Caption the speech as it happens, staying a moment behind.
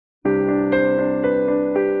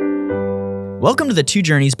Welcome to the Two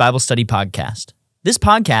Journeys Bible Study Podcast. This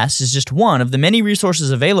podcast is just one of the many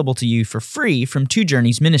resources available to you for free from Two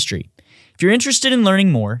Journeys Ministry. If you're interested in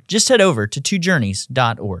learning more, just head over to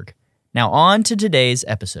twojourneys.org. Now on to today's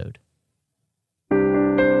episode.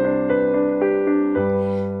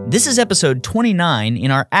 This is episode 29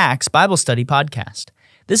 in our Acts Bible Study Podcast.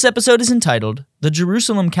 This episode is entitled The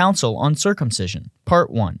Jerusalem Council on Circumcision,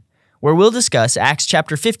 Part 1, where we'll discuss Acts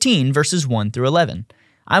chapter 15, verses 1 through 11.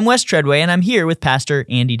 I'm Wes Treadway, and I'm here with Pastor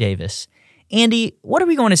Andy Davis. Andy, what are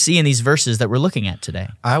we going to see in these verses that we're looking at today?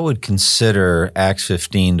 I would consider Acts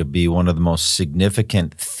 15 to be one of the most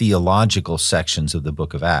significant theological sections of the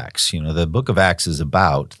book of Acts. You know, the book of Acts is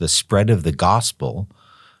about the spread of the gospel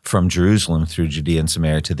from Jerusalem through Judea and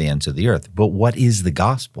Samaria to the ends of the earth. But what is the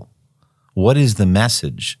gospel? What is the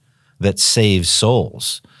message that saves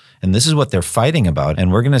souls? And this is what they're fighting about.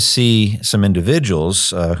 And we're going to see some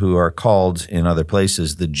individuals who are called in other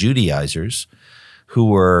places the Judaizers, who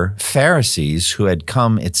were Pharisees who had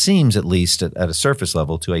come, it seems at least at a surface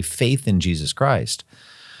level, to a faith in Jesus Christ,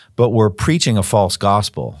 but were preaching a false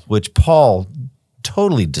gospel, which Paul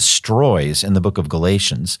totally destroys in the book of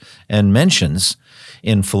Galatians and mentions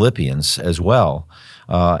in Philippians as well,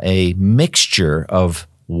 a mixture of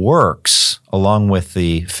works along with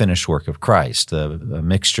the finished work of Christ, a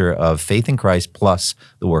mixture of faith in Christ plus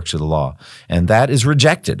the works of the law. And that is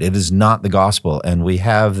rejected. It is not the gospel. And we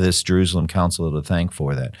have this Jerusalem Council to thank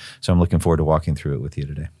for that. So I'm looking forward to walking through it with you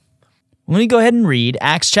today. Let me go ahead and read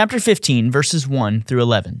Acts chapter 15, verses 1 through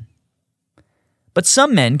 11. But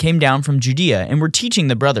some men came down from Judea and were teaching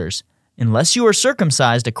the brothers, "Unless you are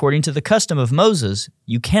circumcised according to the custom of Moses,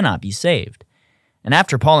 you cannot be saved." And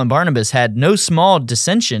after Paul and Barnabas had no small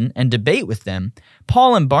dissension and debate with them,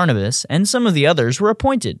 Paul and Barnabas and some of the others were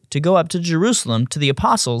appointed to go up to Jerusalem to the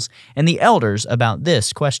apostles and the elders about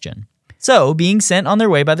this question. So, being sent on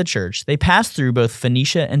their way by the church, they passed through both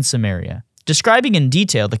Phoenicia and Samaria, describing in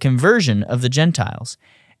detail the conversion of the Gentiles,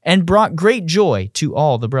 and brought great joy to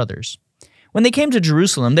all the brothers. When they came to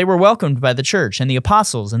Jerusalem, they were welcomed by the church and the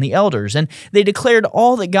apostles and the elders, and they declared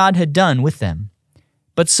all that God had done with them.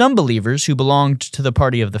 But some believers who belonged to the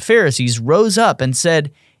party of the Pharisees rose up and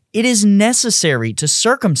said, "It is necessary to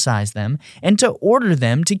circumcise them and to order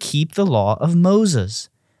them to keep the law of Moses."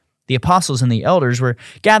 The apostles and the elders were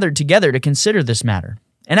gathered together to consider this matter.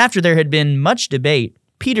 And after there had been much debate,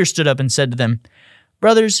 Peter stood up and said to them,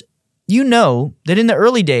 "Brothers, you know that in the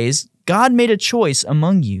early days God made a choice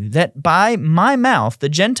among you that by my mouth the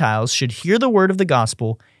Gentiles should hear the word of the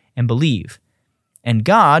gospel and believe. And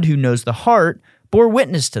God, who knows the heart, bore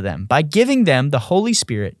witness to them by giving them the Holy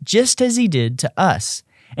Spirit, just as he did to us.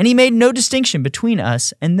 And he made no distinction between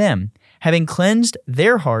us and them, having cleansed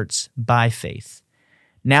their hearts by faith.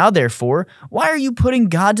 Now, therefore, why are you putting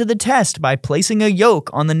God to the test by placing a yoke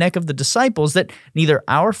on the neck of the disciples that neither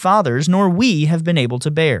our fathers nor we have been able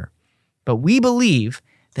to bear? But we believe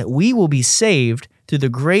that we will be saved through the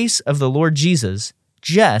grace of the Lord Jesus,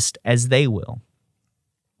 just as they will."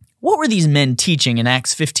 What were these men teaching in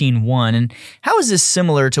Acts 15:1, and how is this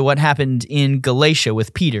similar to what happened in Galatia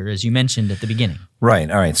with Peter, as you mentioned at the beginning?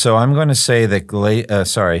 Right. All right. So I'm going to say that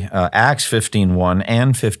Acts 15:1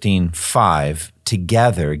 and 15:5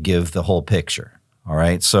 together give the whole picture. All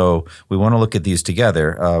right. So we want to look at these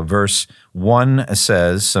together. Verse 1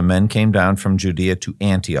 says, "Some men came down from Judea to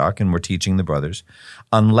Antioch and were teaching the brothers,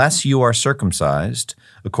 'Unless you are circumcised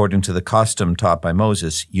according to the custom taught by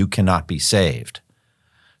Moses, you cannot be saved.'"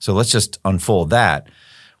 So let's just unfold that.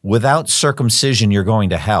 Without circumcision, you're going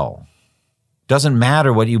to hell. Doesn't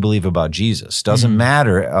matter what you believe about Jesus. Doesn't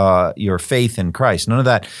matter your faith in Christ. None of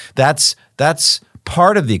that. That's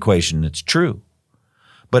part of the equation. It's true.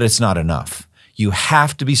 But it's not enough. You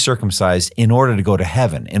have to be circumcised in order to go to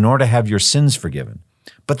heaven, in order to have your sins forgiven.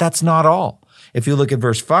 But that's not all. If you look at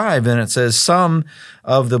verse 5, then it says, "Some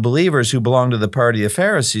of the believers who belonged to the party of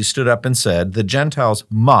Pharisees stood up and said, 'The Gentiles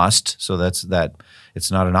must,'" so that's that, it's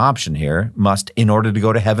not an option here, "must, in order to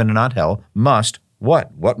go to heaven and not hell, must,"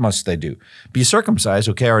 what? What must they do? "Be circumcised,"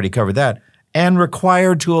 okay, I already covered that, "and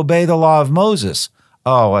required to obey the law of Moses."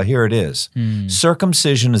 Oh, well, here it is.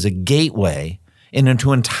 Circumcision is a gateway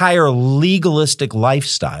into an entire legalistic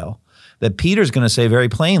lifestyle that Peter's going to say very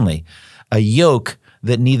plainly, a yoke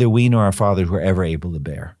that neither we nor our fathers were ever able to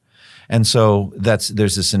bear. And so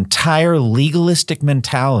there's this entire legalistic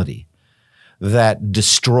mentality that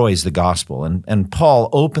destroys the gospel. And Paul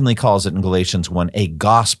openly calls it in Galatians 1 a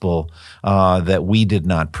gospel that we did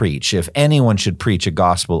not preach. If anyone should preach a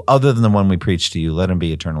gospel other than the one we preach to you, let him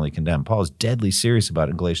be eternally condemned. Paul is deadly serious about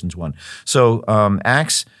it in Galatians 1. So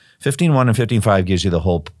Acts 15:1 and 15:5 gives you the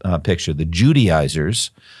whole picture. The Judaizers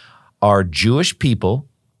are Jewish people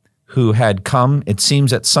who had come, it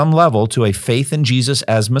seems, at some level to a faith in Jesus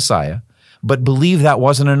as Messiah, but believed that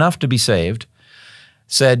wasn't enough to be saved,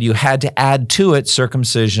 said you had to add to it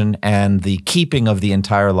circumcision and the keeping of the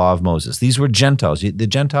entire law of Moses. These were Gentiles. The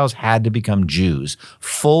Gentiles had to become Jews,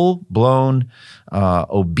 full-blown,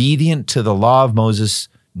 obedient to the law of Moses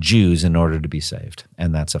Jews in order to be saved.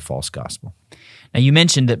 And that's a false gospel. Now, you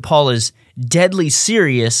mentioned that Paul is deadly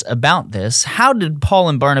serious about this. How did Paul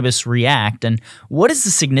and Barnabas react, and what is the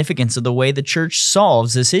significance of the way the church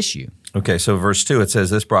solves this issue? Okay, so verse 2, it says,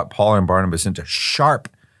 this brought Paul and Barnabas into sharp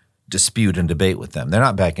dispute and debate with them. They're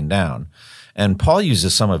not backing down. And Paul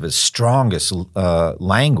uses some of his strongest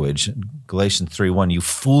language, Galatians 3:1, you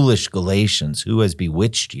foolish Galatians, who has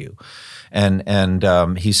bewitched you?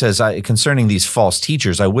 And he says, concerning these false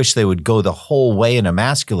teachers, I wish they would go the whole way and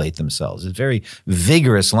emasculate themselves. It's very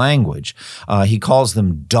vigorous language. He calls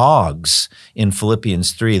them dogs in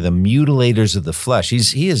Philippians 3, the mutilators of the flesh.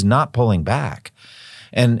 He is not pulling back.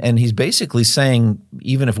 And he's basically saying,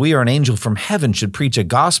 even if we or an angel from heaven should preach a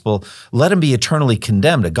gospel, let him be eternally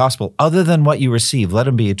condemned. A gospel other than what you receive, let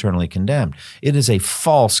him be eternally condemned. It is a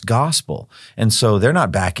false gospel. And so they're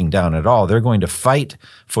not backing down at all. They're going to fight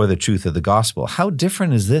for the truth of the gospel. How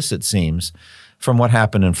different is this, it seems, from what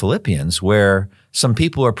happened in Philippians, where some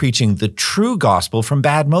people are preaching the true gospel from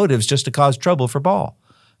bad motives just to cause trouble for Paul.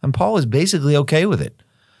 And Paul is basically okay with it.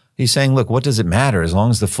 He's saying, look, what does it matter as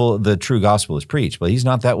long as the true gospel is preached? But he's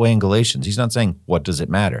not that way in Galatians. He's not saying, what does it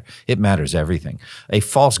matter? It matters everything. A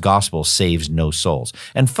false gospel saves no souls.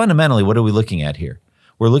 And fundamentally, what are we looking at here?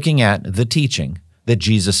 We're looking at the teaching that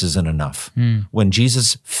Jesus isn't enough. When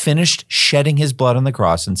Jesus finished shedding his blood on the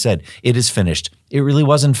cross and said, it is finished, it really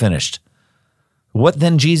wasn't finished. What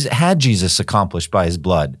then had Jesus accomplished by his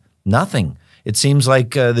blood? Nothing. It seems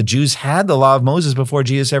like the Jews had the law of Moses before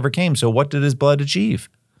Jesus ever came. So what did his blood achieve?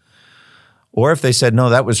 Or if they said, no,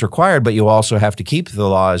 that was required, but you also have to keep the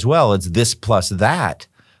law as well, it's this plus that,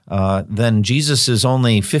 then Jesus is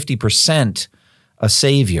only 50% a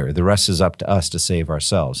savior. The rest is up to us to save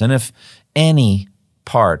ourselves. And if any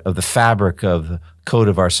part of the fabric of the code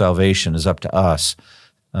of our salvation is up to us,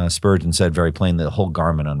 Spurgeon said very plainly, the whole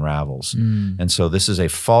garment unravels. And so this is a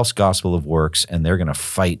false gospel of works, and they're going to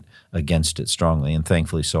fight against it strongly. And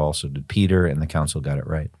thankfully, so also did Peter, and the council got it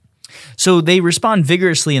right. So they respond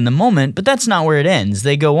vigorously in the moment, but that's not where it ends.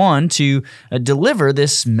 They go on to deliver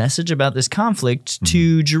this message about this conflict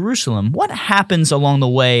to Jerusalem. What happens along the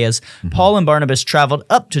way as Paul and Barnabas traveled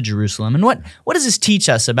up to Jerusalem? And what does this teach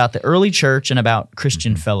us about the early church and about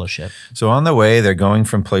Christian fellowship? So on the way, they're going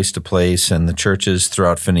from place to place, and the churches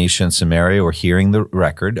throughout Phoenicia and Samaria were hearing the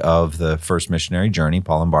record of the first missionary journey,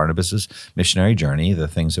 Paul and Barnabas' missionary journey, the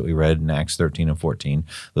things that we read in Acts 13 and 14,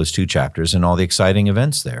 those two chapters, and all the exciting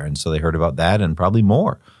events there. And so they heard about that and probably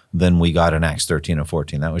more than we got in Acts 13 and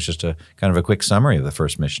 14. That was just a kind of a quick summary of the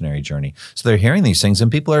first missionary journey. So they're hearing these things,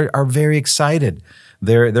 and people are very excited.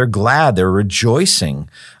 They're glad. They're rejoicing.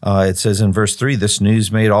 It says in verse 3, this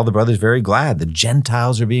news made all the brothers very glad. The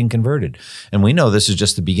Gentiles are being converted. And we know this is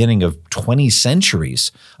just the beginning of 20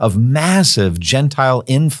 centuries of massive Gentile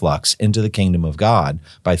influx into the kingdom of God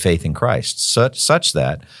by faith in Christ, such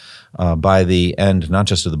that by the end, not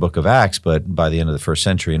just of the book of Acts, but by the end of the first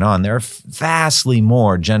century and on, there are vastly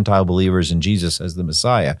more Gentile believers in Jesus as the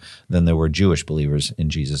Messiah than there were Jewish believers in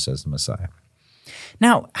Jesus as the Messiah.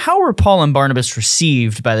 Now, how were Paul and Barnabas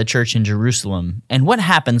received by the church in Jerusalem, and what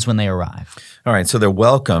happens when they arrive? All right, so they're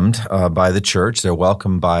welcomed by the church. They're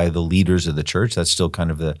welcomed by the leaders of the church. That's still kind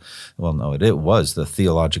of it was the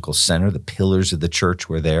theological center. The pillars of the church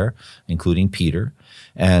were there, including Peter.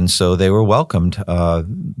 And so they were welcomed.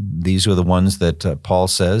 These were the ones that Paul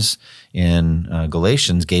says in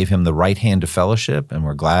Galatians gave him the right hand to fellowship, and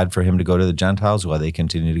were glad for him to go to the Gentiles while they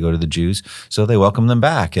continued to go to the Jews. So they welcomed them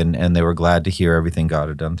back, and they were glad to hear everything God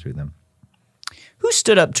had done through them. Who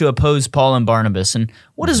stood up to oppose Paul and Barnabas, and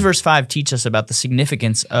what does verse 5 teach us about the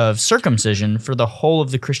significance of circumcision for the whole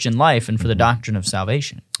of the Christian life and for the doctrine of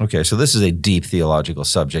salvation? Okay, so this is a deep theological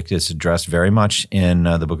subject. It's addressed very much in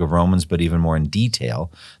the book of Romans, but even more in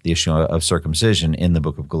detail, the issue of circumcision in the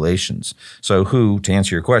book of Galatians. So to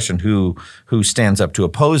answer your question, who stands up to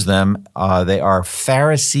oppose them? They are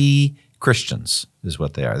Pharisee Christians is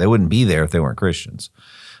what they are. They wouldn't be there if they weren't Christians,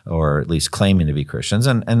 or at least claiming to be Christians.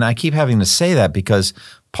 And I keep having to say that because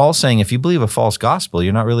Paul's saying if you believe a false gospel,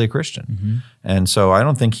 you're not really a Christian. And so I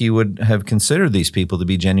don't think he would have considered these people to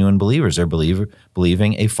be genuine believers. They're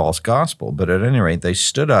believing a false gospel. But at any rate, they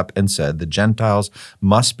stood up and said the Gentiles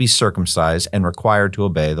must be circumcised and required to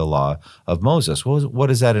obey the law of Moses. Well, what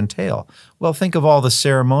does that entail? Well, think of all the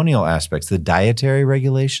ceremonial aspects, the dietary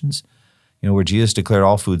regulations. Where Jesus declared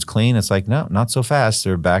all foods clean, it's like, no, not so fast.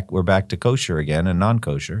 We're back to kosher again and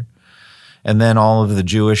non-kosher. And then all of the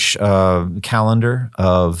Jewish calendar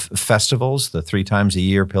of festivals, the 3 times a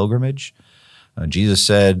year pilgrimage. Jesus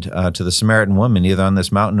said to the Samaritan woman, neither on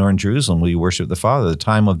this mountain nor in Jerusalem will you worship the Father. The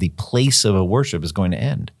time of the place of a worship is going to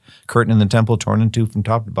end. Curtain in the temple torn in two from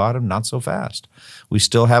top to bottom, not so fast. We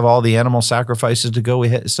still have all the animal sacrifices to go.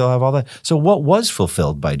 We still have all that. So what was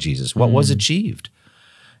fulfilled by Jesus? What was achieved?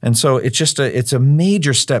 And so it's a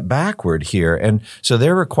major step backward here. And so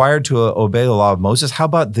they're required to obey the law of Moses. How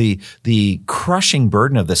about the crushing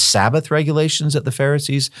burden of the Sabbath regulations that the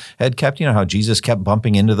Pharisees had kept? How Jesus kept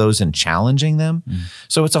bumping into those and challenging them.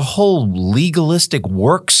 So it's a whole legalistic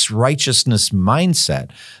works righteousness mindset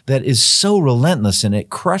that is so relentless, and it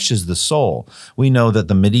crushes the soul. We know that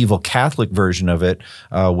the medieval Catholic version of it,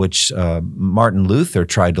 which Martin Luther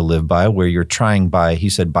tried to live by, where you're trying by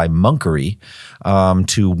monkery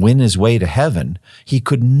to win his way to heaven, he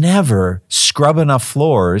could never scrub enough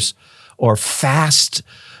floors or fast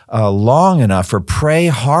long enough or pray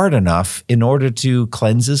hard enough in order to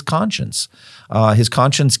cleanse his conscience. His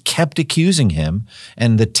conscience kept accusing him,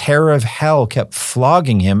 and the terror of hell kept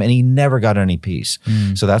flogging him, and he never got any peace.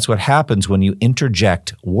 So that's what happens when you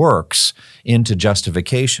interject works into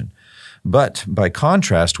justification. But by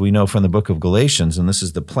contrast, we know from the book of Galatians, and this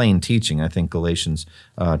is the plain teaching, I think Galatians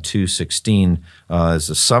 2:16 is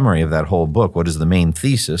a summary of that whole book. What is the main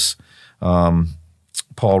thesis?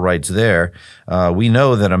 Paul writes there, we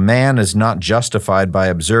know that a man is not justified by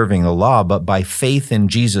observing the law, but by faith in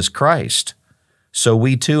Jesus Christ. So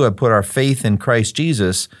we too have put our faith in Christ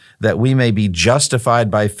Jesus, that we may be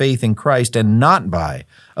justified by faith in Christ and not by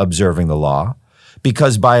observing the law.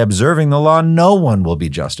 Because by observing the law, no one will be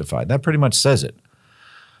justified. That pretty much says it.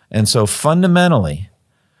 And so fundamentally,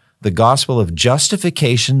 the gospel of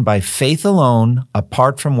justification by faith alone,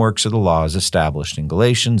 apart from works of the law, is established in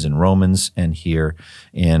Galatians, in Romans, and here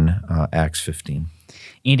in Acts 15.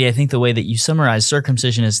 Andy, I think the way that you summarize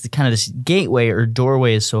circumcision as the kind of this gateway or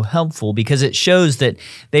doorway is so helpful, because it shows that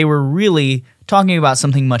they were really talking about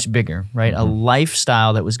something much bigger, right? A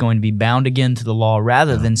lifestyle that was going to be bound again to the law,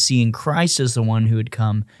 rather than seeing Christ as the one who had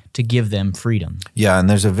come to give them freedom. Yeah, and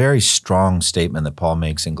there's a very strong statement that Paul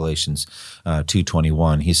makes in Galatians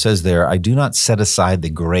 2:21. He says there, I do not set aside the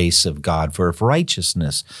grace of God, for if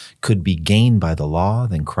righteousness could be gained by the law,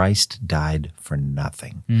 then Christ died for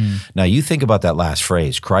nothing. Now you think about that last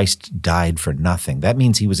phrase, Christ died for nothing. That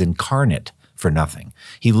means he was incarnate for nothing.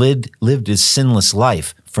 He lived his sinless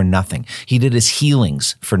life for nothing. He did his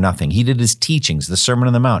healings for nothing. He did his teachings, the Sermon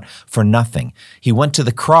on the Mount, for nothing. He went to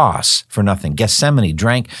the cross for nothing. Gethsemane,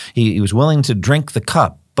 he was willing to drink the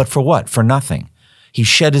cup, but for what? For nothing. He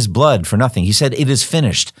shed his blood for nothing. He said, it is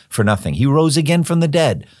finished, for nothing. He rose again from the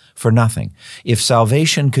dead for nothing. If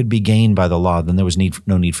salvation could be gained by the law, then there was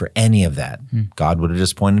no need for any of that. God would have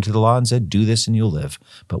just pointed to the law and said, do this and you'll live,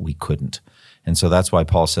 but we couldn't. And so that's why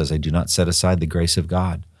Paul says, I do not set aside the grace of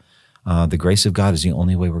God. The grace of God is the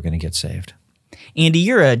only way we're going to get saved. Andy,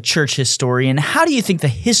 you're a church historian. How do you think the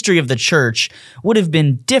history of the church would have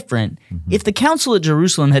been different if the council at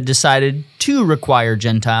Jerusalem had decided to require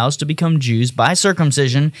Gentiles to become Jews by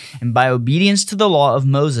circumcision and by obedience to the law of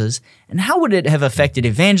Moses? And how would it have affected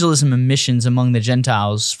evangelism and missions among the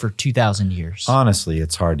Gentiles for 2,000 years? Honestly,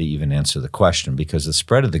 it's hard to even answer the question, because the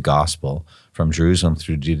spread of the gospel from Jerusalem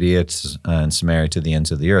through Judea and Samaria to the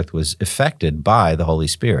ends of the earth was effected by the Holy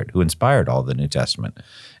Spirit, who inspired all the New Testament.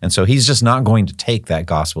 And so he's just not going to take that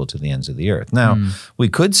gospel to the ends of the earth. Now, we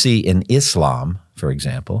could see in Islam, for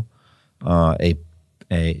example, a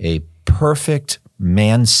perfect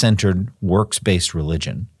man-centered works-based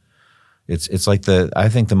religion. It's like I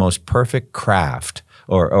think the most perfect craft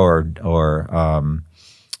or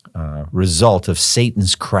result of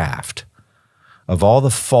Satan's craft. Of all the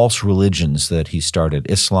false religions that he started,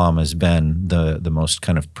 Islam has been the most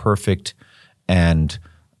kind of perfect and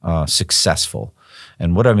successful.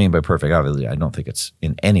 And what I mean by perfect, obviously, I don't think it's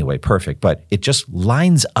in any way perfect, but it just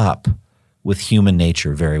lines up with human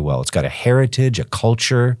nature very well. It's got a heritage, a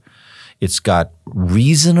culture. It's got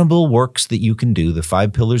reasonable works that you can do. The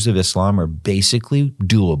 5 pillars of Islam are basically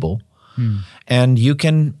doable. And you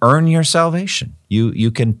can earn your salvation.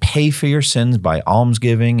 You can pay for your sins by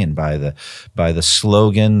almsgiving and by the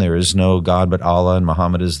slogan, there is no God but Allah and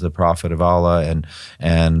Muhammad is the prophet of Allah,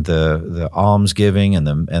 and the almsgiving and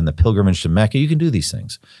the pilgrimage to Mecca. You can do these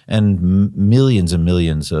things. And millions and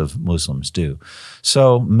millions of Muslims do.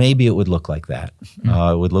 So maybe it would look like that.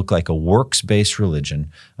 It would look like a works-based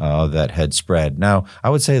religion that had spread. Now,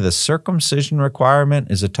 I would say the circumcision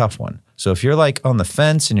requirement is a tough one. So if you're like on the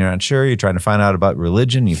fence and you're not sure, you're trying to find out about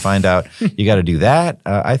religion, you find out you got to do that.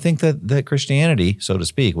 I think that Christianity, so to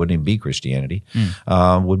speak, wouldn't even be Christianity,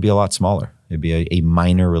 would be a lot smaller. It'd be a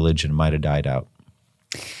minor religion, might have died out.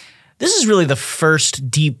 This is really the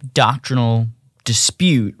first deep doctrinal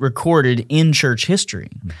dispute recorded in church history.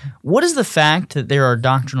 What does the fact that there are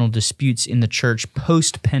doctrinal disputes in the church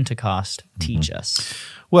post-Pentecost teach us?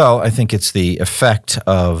 Well, I think it's the effect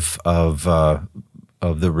of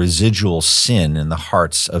the residual sin in the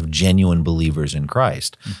hearts of genuine believers in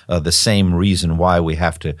Christ. The same reason why we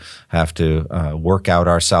have to work out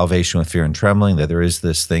our salvation with fear and trembling, that there is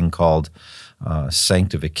this thing called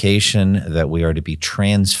sanctification, that we are to be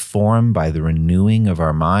transformed by the renewing of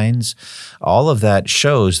our minds. All of that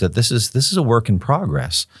shows that this is a work in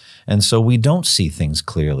progress. And so we don't see things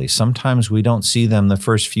clearly. Sometimes we don't see them the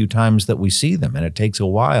first few times that we see them, and it takes a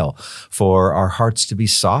while for our hearts to be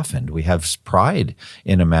softened. We have pride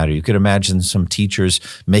in a matter. You could imagine some teachers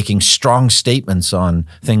making strong statements on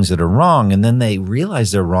things that are wrong, and then they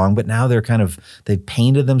realize they're wrong, but now they've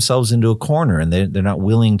painted themselves into a corner, and they're not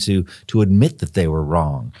willing to admit that they were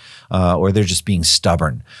wrong, or they're just being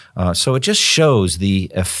stubborn. So it just shows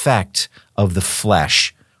the effect of the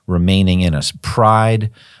flesh remaining in us.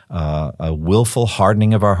 Pride, a willful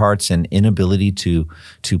hardening of our hearts, and inability to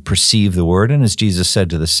perceive the word. And as Jesus said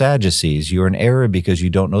to the Sadducees, you're in error because you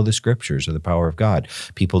don't know the scriptures or the power of God.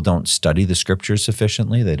 People don't study the scriptures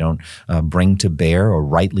sufficiently. They don't bring to bear or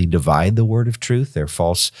rightly divide the word of truth. They're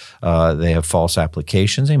false. They have false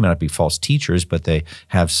applications. They may not be false teachers, but they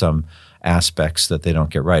have some aspects that they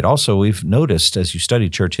don't get right. Also, we've noticed as you study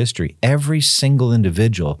church history, every single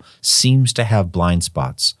individual seems to have blind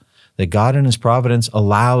spots. That God in his providence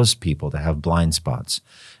allows people to have blind spots.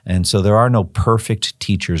 And so there are no perfect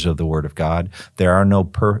teachers of the Word of God. There are no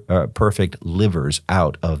perfect livers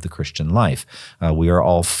out of the Christian life. We are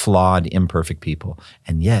all flawed, imperfect people.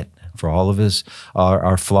 And yet, for all of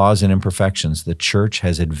our flaws and imperfections, the church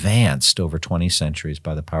has advanced over 20 centuries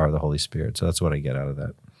by the power of the Holy Spirit. So that's what I get out of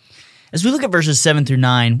that. As we look at verses 7 through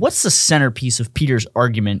 9, what's the centerpiece of Peter's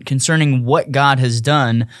argument concerning what God has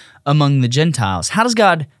done among the Gentiles? How does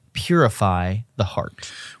God purify the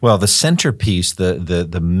heart? Well, the centerpiece,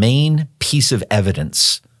 the main piece of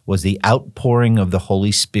evidence was the outpouring of the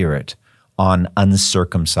Holy Spirit on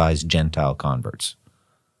uncircumcised Gentile converts.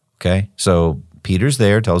 Okay? So Peter's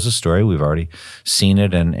there, tells a story. We've already seen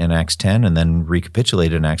it in Acts 10 and then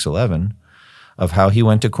recapitulated in Acts 11 of how he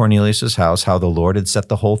went to Cornelius' house, how the Lord had set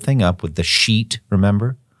the whole thing up with the sheet,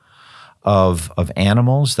 remember? Of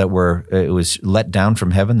animals that it was let down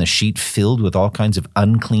from heaven, the sheet filled with all kinds of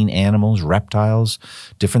unclean animals, reptiles,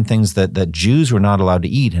 different things that Jews were not allowed to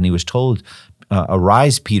eat. And he was told,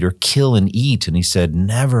 arise, Peter, kill and eat. And he said,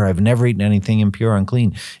 never, I've never eaten anything impure or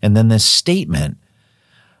unclean. And then this statement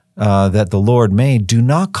that the Lord made, do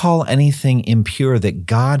not call anything impure that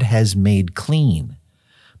God has made clean.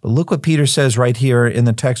 But look what Peter says right here in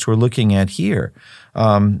the text we're looking at here.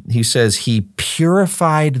 He says, he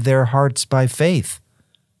purified their hearts by faith.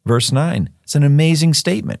 Verse 9. It's an amazing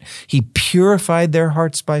statement. He purified their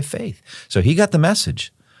hearts by faith. So he got the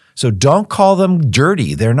message. So don't call them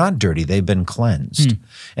dirty. They're not dirty. They've been cleansed.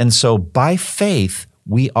 And so by faith,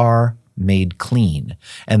 we are made clean.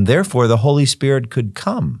 And therefore, the Holy Spirit could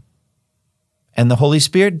come. And the Holy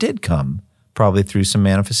Spirit did come, probably through some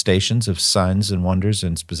manifestations of signs and wonders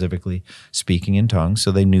and specifically speaking in tongues.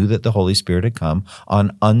 So they knew that the Holy Spirit had come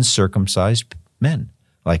on uncircumcised men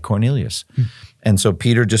like Cornelius. And so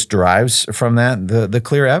Peter just derives from that the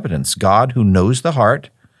clear evidence. God, who knows the heart,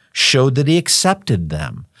 showed that he accepted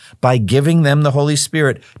them by giving them the Holy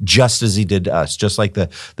Spirit just as he did to us, just like the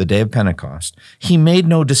day of Pentecost. He made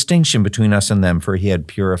no distinction between us and them, for he had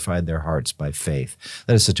purified their hearts by faith.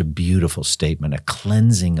 That is such a beautiful statement, a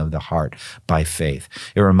cleansing of the heart by faith.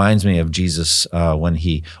 It reminds me of Jesus when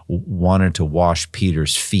he wanted to wash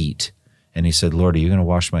Peter's feet. And he said, Lord, are you going to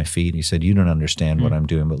wash my feet? And he said, you don't understand what I'm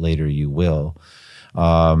doing, but later you will.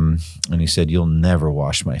 And he said, you'll never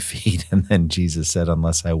wash my feet. And then Jesus said,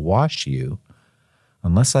 unless I wash you,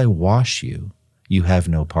 you have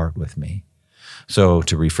no part with me. So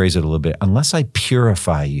to rephrase it a little bit, unless I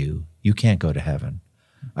purify you, you can't go to heaven.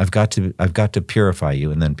 I've got to purify you.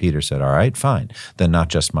 And then Peter said, all right, fine. Then not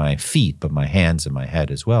just my feet, but my hands and my head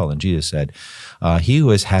as well. And Jesus said, he who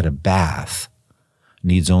has had a bath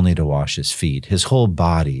needs only to wash his feet. His whole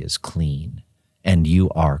body is clean, and you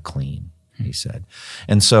are clean, he said.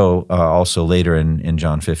 And so also later in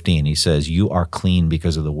John 15, he says, you are clean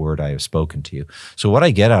because of the word I have spoken to you. So what I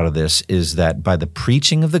get out of this is that by the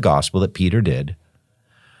preaching of the gospel that Peter did,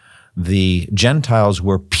 the Gentiles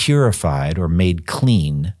were purified or made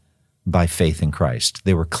clean by faith in Christ.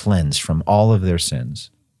 They were cleansed from all of their sins.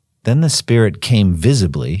 Then the Spirit came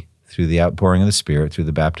visibly through the outpouring of the Spirit, through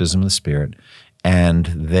the baptism of the Spirit, and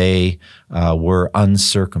they were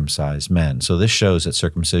uncircumcised men. So this shows that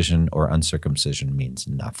circumcision or uncircumcision means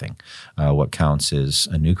nothing. What counts is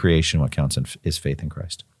a new creation. What counts is faith in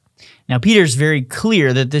Christ. Now, Peter's very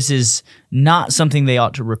clear that this is not something they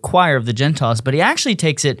ought to require of the Gentiles, but he actually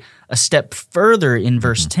takes it a step further in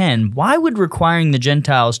verse 10. Why would requiring the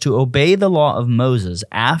Gentiles to obey the law of Moses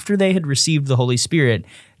after they had received the Holy Spirit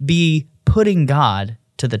be putting God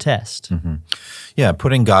to the test? Yeah,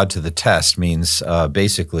 putting God to the test means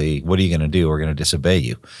basically, what are you going to do? We're going to disobey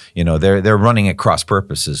you. You know, they're running at cross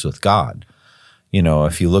purposes with God. You know,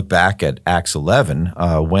 if you look back at Acts 11,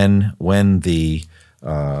 when the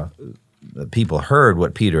people heard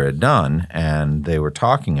what Peter had done, and they were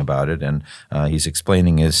talking about it, and he's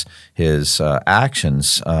explaining his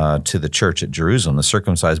actions to the church at Jerusalem. The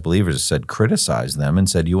circumcised believers said, criticized them and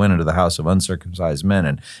said, "You went into the house of uncircumcised men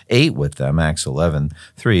and ate with them," Acts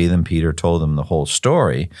 11:3. Then Peter told them the whole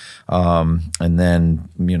story, and then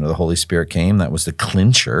the Holy Spirit came. That was the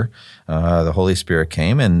clincher. The Holy Spirit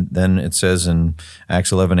came, and then it says in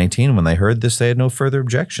Acts 11:18, when they heard this, they had no further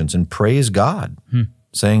objections and praised God.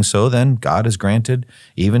 Saying, so then God has granted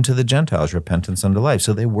even to the Gentiles repentance unto life.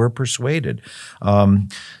 So they were persuaded.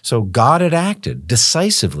 So God had acted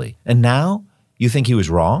decisively. And now you think he was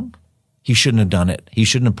wrong? He shouldn't have done it. He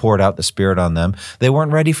shouldn't have poured out the Spirit on them. They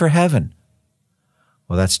weren't ready for heaven.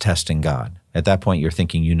 Well, that's testing God. At that point, you're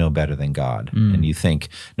thinking you know better than God. And you think,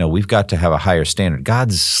 no, we've got to have a higher standard.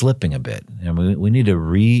 God's slipping a bit, and we need to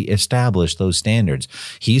reestablish those standards.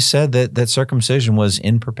 He said that circumcision was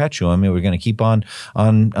in perpetuum. We're going to keep on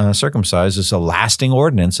circumcised. It's a lasting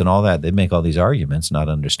ordinance and all that. They make all these arguments, not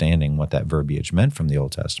understanding what that verbiage meant from the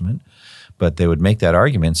Old Testament. But they would make that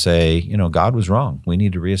argument, say, God was wrong. We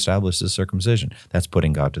need to reestablish this circumcision. That's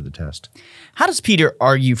putting God to the test. How does Peter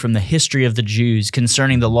argue from the history of the Jews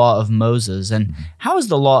concerning the law of Moses? And how is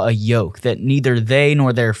the law a yoke that neither they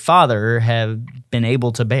nor their father have been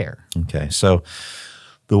able to bear? Okay, so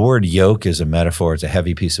the word yoke is a metaphor. It's a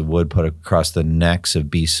heavy piece of wood put across the necks of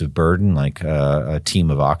beasts of burden, like a team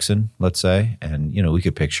of oxen, let's say. And, we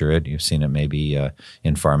could picture it. You've seen it maybe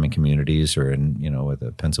in farming communities or in, with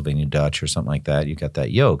a Pennsylvania Dutch or something like that. You got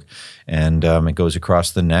that yoke. And it goes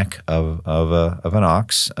across the neck of an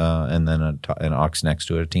ox and then an ox next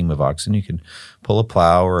to it, a team of oxen. You can pull a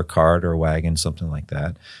plow or a cart or a wagon, something like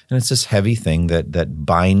that. And it's this heavy thing that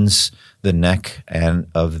binds the neck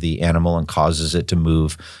of the animal and causes it to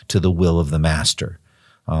move to the will of the master.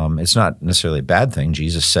 It's not necessarily a bad thing.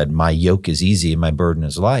 Jesus said, "My yoke is easy and my burden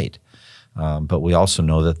is light." But we also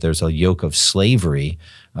know that there's a yoke of slavery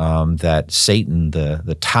that Satan,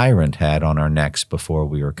 the tyrant, had on our necks before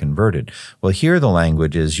we were converted. Well, here the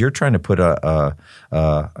language is you're trying to put a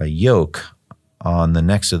yoke on the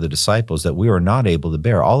necks of the disciples that we were not able to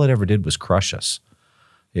bear. All it ever did was crush us.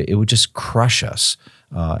 It would just crush us.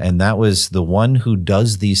 And that was the one who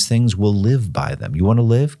does these things will live by them. You want to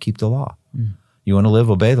live? Keep the law. You want to live?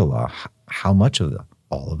 Obey the law. How much of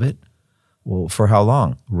all of it? Well, for how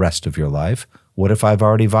long? Rest of your life. What if I've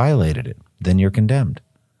already violated it? Then you're condemned.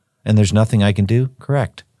 And there's nothing I can do?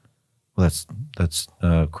 Correct. Well, that's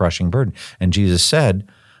a crushing burden. And Jesus said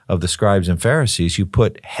of the scribes and Pharisees, you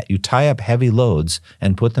tie up heavy loads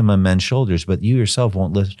and put them on men's shoulders, but you yourself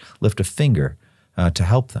won't lift a finger to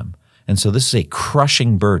help them. And so this is a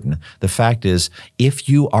crushing burden. The fact is, if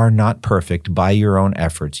you are not perfect by your own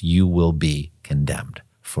efforts, you will be condemned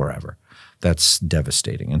forever. That's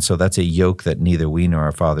devastating. And so that's a yoke that neither we nor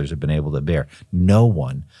our fathers have been able to bear. No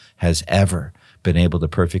one has ever been able to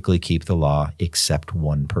perfectly keep the law except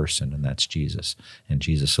one person, and that's Jesus. And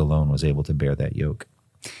Jesus alone was able to bear that yoke.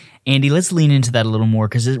 Andy, let's lean into that a little more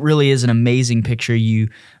because it really is an amazing picture. You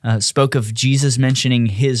spoke of Jesus mentioning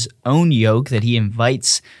his own yoke that he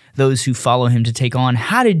invites those who follow him to take on.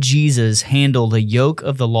 How did Jesus handle the yoke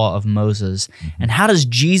of the law of Moses, and how does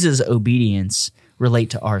Jesus' obedience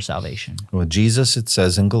relate to our salvation? Well, Jesus, it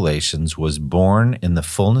says in Galatians, was born in the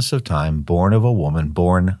fullness of time, born of a woman,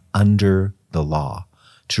 born under the law,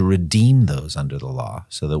 to redeem those under the law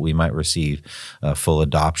so that we might receive full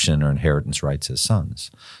adoption or inheritance rights as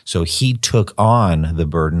sons. So he took on the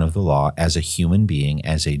burden of the law as a human being,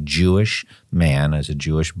 as a Jewish man, as a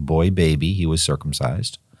Jewish boy baby. He was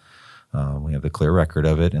circumcised. We have a clear record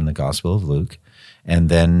of it in the Gospel of Luke. And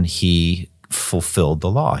then he fulfilled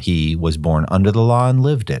the law. He was born under the law and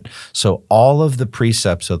lived it. So all of the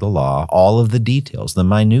precepts of the law, all of the details, the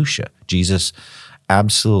minutia, Jesus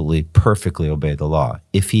absolutely perfectly obeyed the law.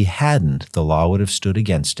 If he hadn't, the law would have stood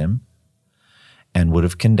against him, and would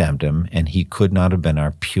have condemned him, and he could not have been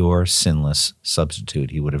our pure, sinless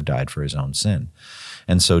substitute. He would have died for his own sin.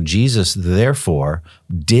 And so Jesus, therefore,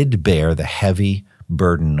 did bear the heavy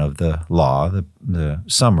burden of the law. The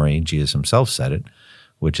summary, Jesus himself said it,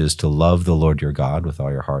 which is to love the Lord your God with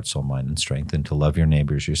all your heart, soul, mind, and strength, and to love your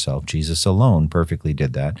neighbors yourself. Jesus alone perfectly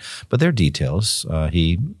did that. But there are details.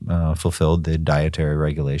 He fulfilled the dietary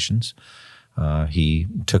regulations. He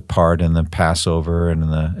took part in the Passover and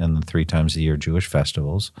in the 3 times a year Jewish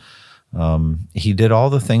festivals. He did all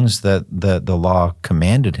the things that the law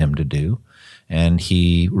commanded him to do, and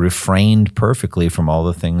he refrained perfectly from all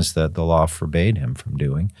the things that the law forbade him from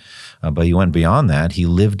doing. But he went beyond that. He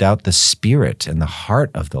lived out the spirit and the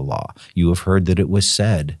heart of the law. You have heard that it was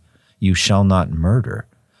said, "You shall not murder."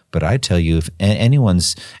 But I tell you, if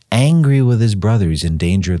anyone's angry with his brother, he's in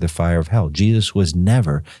danger of the fire of hell. Jesus was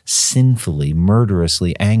never sinfully,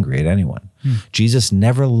 murderously angry at anyone. Jesus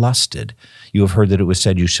never lusted. You have heard that it was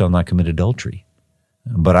said, "You shall not commit adultery."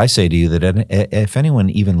 But I say to you that if anyone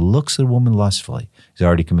even looks at a woman lustfully, he's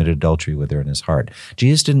already committed adultery with her in his heart.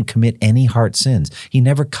 Jesus didn't commit any heart sins. He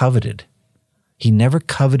never coveted. He never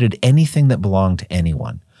coveted anything that belonged to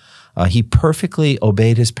anyone. He perfectly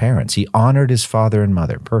obeyed his parents. He honored his father and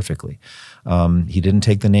mother perfectly. He didn't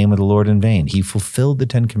take the name of the Lord in vain. He fulfilled the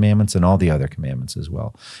 10 commandments and all the other commandments as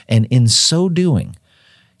well. And in so doing,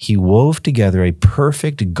 he wove together a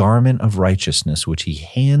perfect garment of righteousness, which he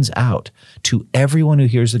hands out to everyone who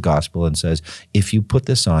hears the gospel and says, "If you put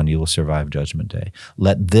this on, you will survive Judgment Day.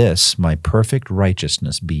 Let this, my perfect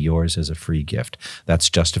righteousness, be yours as a free gift." That's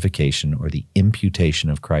justification, or the imputation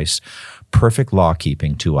of Christ's perfect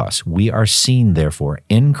law-keeping to us. We are seen, therefore,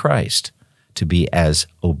 in Christ to be as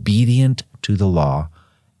obedient to the law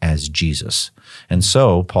as Jesus. And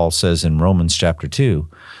so Paul says in Romans chapter 2,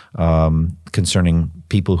 concerning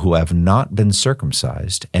people who have not been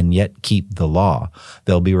circumcised and yet keep the law,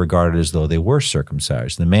 they'll be regarded as though they were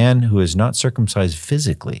circumcised. The man who is not circumcised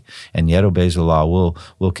physically and yet obeys the law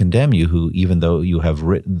will condemn you, who, even though you have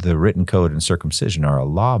the written code and circumcision, are a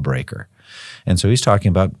lawbreaker. And so he's talking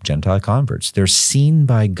about Gentile converts. They're seen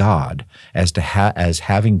by God as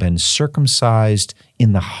having been circumcised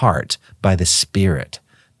in the heart by the Spirit,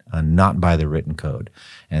 not by the written code.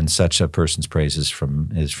 And such a person's praise is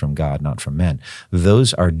from God, not from men.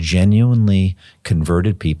 Those are genuinely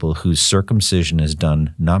converted people whose circumcision is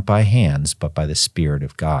done not by hands, but by the Spirit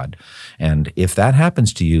of God. And if that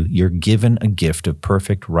happens to you, you're given a gift of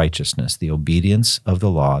perfect righteousness, the obedience of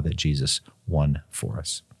the law that Jesus won for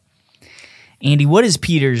us. Andy, what is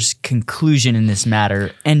Peter's conclusion in this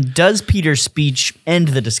matter, and does Peter's speech end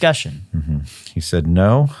the discussion? Mm-hmm. He said,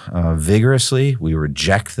 no, vigorously, we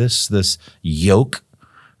reject this yoke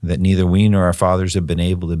that neither we nor our fathers have been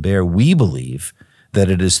able to bear. We believe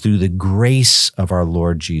that it is through the grace of our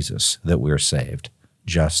Lord Jesus that we're saved,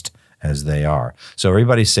 just as they are. So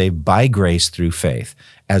everybody's saved by grace through faith,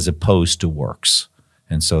 as opposed to works.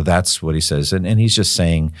 And so that's what he says. And he's just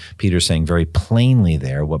saying, Peter's saying very plainly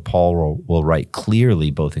there what Paul will write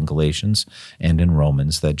clearly both in Galatians and in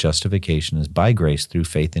Romans, that justification is by grace through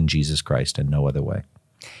faith in Jesus Christ and no other way.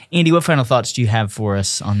 Andy, what final thoughts do you have for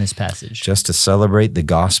us on this passage? Just to celebrate the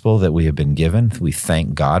gospel that we have been given. We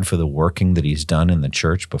thank God for the working that he's done in the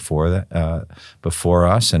church before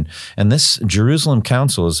us. And this Jerusalem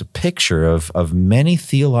Council is a picture of many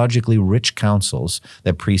theologically rich councils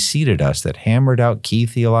that preceded us that hammered out key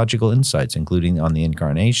theological insights, including on the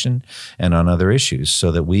incarnation and on other issues,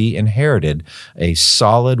 so that we inherited a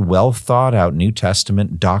solid, well thought out New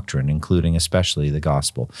Testament doctrine, including especially the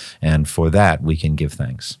gospel. And for that, we can give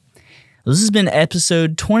thanks. This has been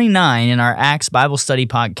episode 29 in our Acts Bible Study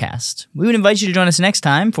podcast. We would invite you to join us next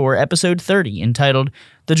time for episode 30, entitled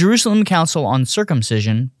The Jerusalem Council on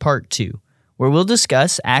Circumcision, Part 2, where we'll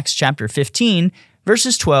discuss Acts chapter 15,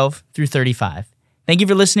 verses 12 through 35. Thank you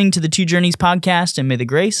for listening to the Two Journeys podcast, and may the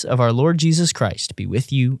grace of our Lord Jesus Christ be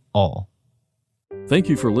with you all. Thank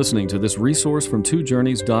you for listening to this resource from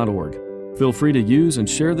twojourneys.org. Feel free to use and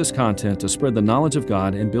share this content to spread the knowledge of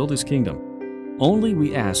God and build His kingdom. Only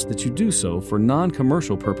we ask that you do so for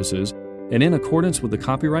non-commercial purposes and in accordance with the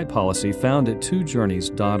copyright policy found at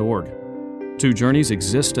twojourneys.org. Two Journeys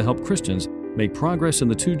exists to help Christians make progress in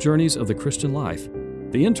the two journeys of the Christian life,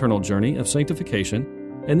 the internal journey of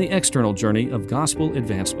sanctification and the external journey of gospel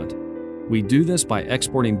advancement. We do this by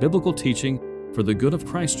exporting biblical teaching for the good of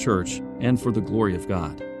Christ's church and for the glory of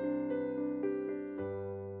God.